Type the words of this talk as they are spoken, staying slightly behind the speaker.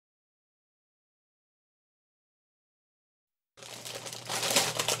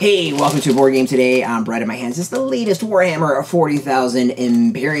Hey, welcome to a board game today. I'm Brett in my hands. It's the latest Warhammer 40,000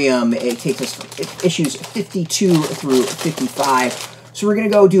 Imperium. It takes us from issues 52 through 55. So we're going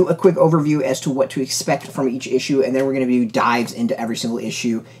to go do a quick overview as to what to expect from each issue, and then we're going to do dives into every single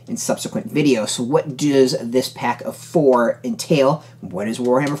issue in subsequent videos. So what does this pack of 4 entail? What is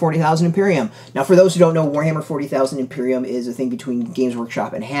Warhammer 40,000 Imperium? Now, for those who don't know, Warhammer 40,000 Imperium is a thing between Games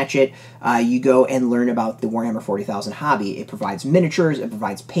Workshop and Hachette. You go and learn about the Warhammer 40,000 hobby. It provides miniatures, it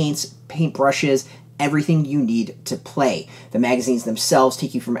provides paints, paintbrushes, everything you need to play. The magazines themselves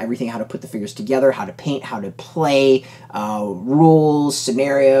take you from everything, how to put the figures together, how to paint, how to play, rules,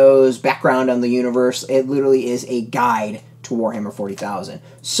 scenarios, background on the universe. It literally is a guide to Warhammer 40,000.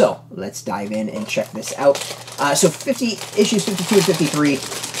 So let's dive in and check this out. So issues 52 and 53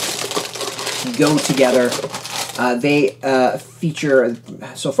 go together. They feature,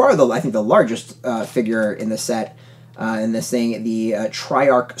 so far, I think the largest figure in the set, in this thing, the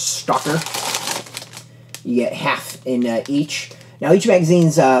Triarch Stalker. You get half in each. Now, each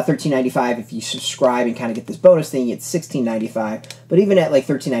magazine's $13.95. If you subscribe and kind of get this bonus thing, you get $16.95. But even at like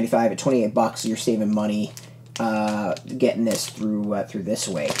 $13.95, at $28, you're saving money getting this through this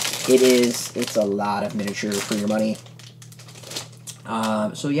way. It's a lot of miniature for your money.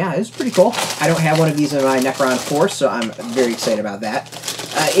 So yeah, it's pretty cool. I don't have one of these in my Necron Force, so I'm very excited about that.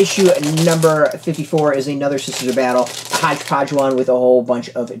 Issue number 54 is another Sisters of Battle, a hodgepodge one with a whole bunch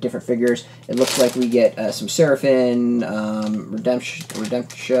of different figures. It looks like we get some Seraphim,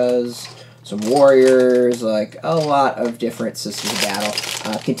 Redemptias, some Warriors, like a lot of different Sisters of Battle.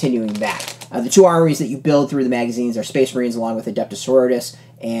 Continuing that. The two armies that you build through the magazines are Space Marines along with Adeptus Sororitas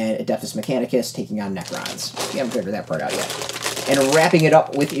and Adeptus Mechanicus taking on Necrons. We haven't figured that part out yet. And wrapping it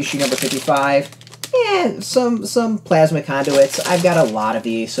up with issue number 55, and some plasma conduits. I've got a lot of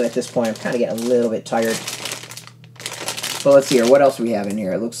these, so at this point I'm kind of getting a little bit tired. But let's see here, what else do we have in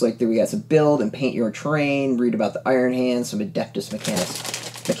here? It looks like we got some build and paint your terrain, read about the Iron Hand, some Adeptus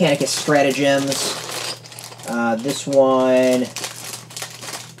Mechanicus stratagems. This one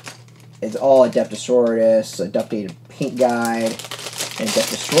is all Adeptus Sororitas, updated paint guide, and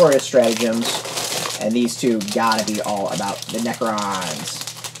Adeptus Sororitas stratagems. And these two gotta be all about the Necrons.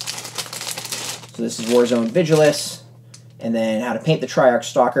 So this is Warzone Vigilus, and then how to paint the Triarch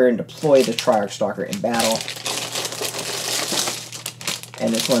Stalker and deploy the Triarch Stalker in battle.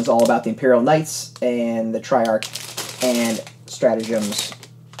 And this one's all about the Imperial Knights and the Triarch and stratagems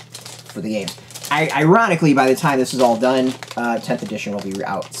for the game. Ironically, by the time this is all done, 10th edition will be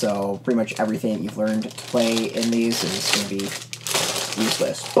out. So pretty much everything you've learned to play in these is going to be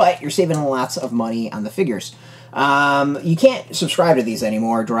useless. But you're saving lots of money on the figures. You can't subscribe to these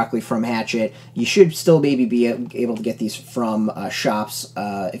anymore directly from Hachette. You should still maybe be able to get these from shops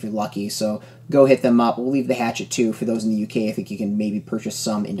if you're lucky, so go hit them up. We'll leave the Hachette too for those in the UK. I think you can maybe purchase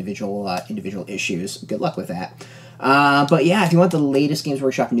some individual issues. Good luck with that. But yeah, if you want the latest Games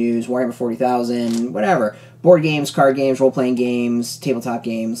Workshop news, Warhammer 40,000, whatever, board games, card games, role-playing games, tabletop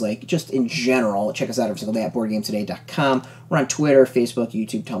games, like just in general, check us out every single day at BoardGameToday.com. We're on Twitter, Facebook,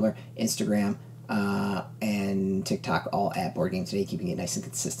 YouTube, Tumblr, Instagram, and TikTok, all at Board Game Today, keeping it nice and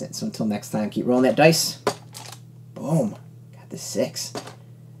consistent. So until next time, keep rolling that dice. Boom. Got the 6.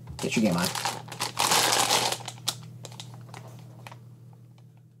 Get your game on.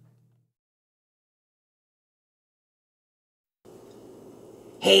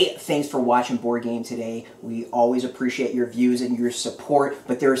 Hey, thanks for watching Board Game Today. We always appreciate your views and your support,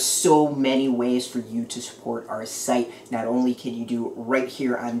 but there are so many ways for you to support our site. Not only can you do it right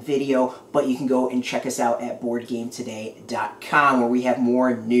here on video, but you can go and check us out at BoardGameToday.com, where we have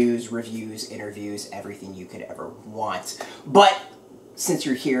more news, reviews, interviews, everything you could ever want. But since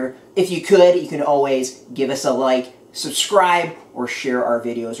you're here, if you can always give us a like, subscribe, or share our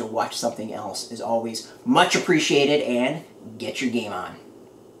videos or watch something else. Is always much appreciated, and get your game on.